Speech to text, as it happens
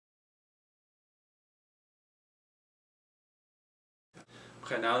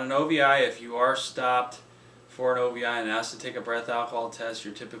Okay, now in an OVI, if you are stopped for an OVI and asked to take a breath alcohol test,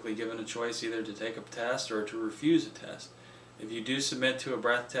 you're typically given a choice either to take a test or to refuse a test. If you do submit to a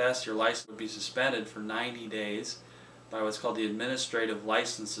breath test, your license would be suspended for 90 days by what's called the administrative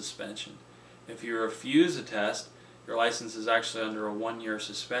license suspension. If you refuse a test, your license is actually under a 1-year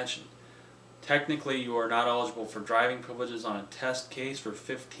suspension. Technically, you are not eligible for driving privileges on a test case for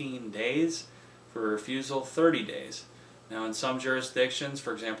 15 days, for refusal 30 days. Now in some jurisdictions,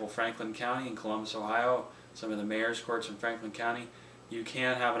 for example Franklin County in Columbus, Ohio, some of the mayor's courts in Franklin County, you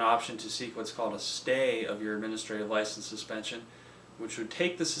can have an option to seek what's called a stay of your administrative license suspension, which would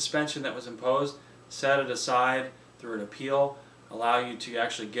take the suspension that was imposed, set it aside through an appeal, allow you to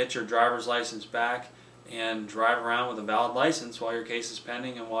actually get your driver's license back and drive around with a valid license while your case is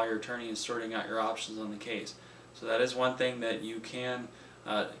pending and while your attorney is sorting out your options on the case. So that is one thing that you can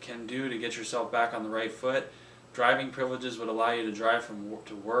do to get yourself back on the right foot. Driving privileges would allow you to drive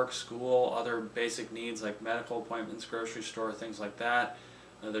to work, school, other basic needs like medical appointments, grocery store, things like that.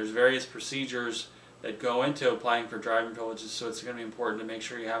 There's various procedures that go into applying for driving privileges, so it's going to be important to make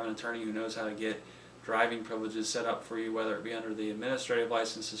sure you have an attorney who knows how to get driving privileges set up for you, whether it be under the administrative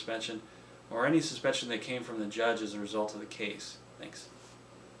license suspension or any suspension that came from the judge as a result of the case. Thanks.